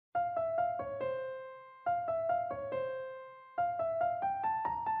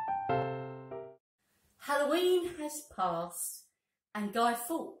Halloween has passed and Guy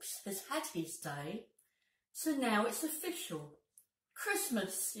Fawkes has had his day, so now it's official.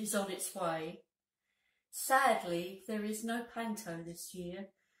 Christmas is on its way. Sadly, there is no panto this year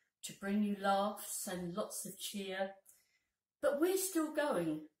to bring you laughs and lots of cheer, but we're still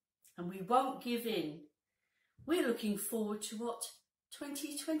going and we won't give in. We're looking forward to what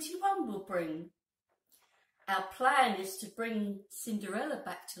 2021 will bring. Our plan is to bring Cinderella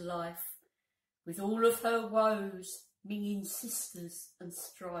back to life, with all of her woes, minging sisters and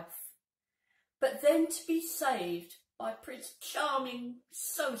strife. But then to be saved by Prince Charming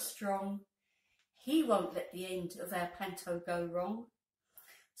so strong, he won't let the end of our panto go wrong.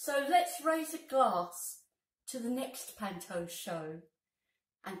 So let's raise a glass to the next panto show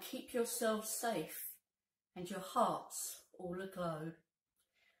and keep yourselves safe and your hearts all aglow.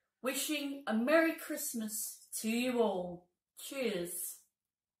 Wishing a Merry Christmas to you all. Cheers.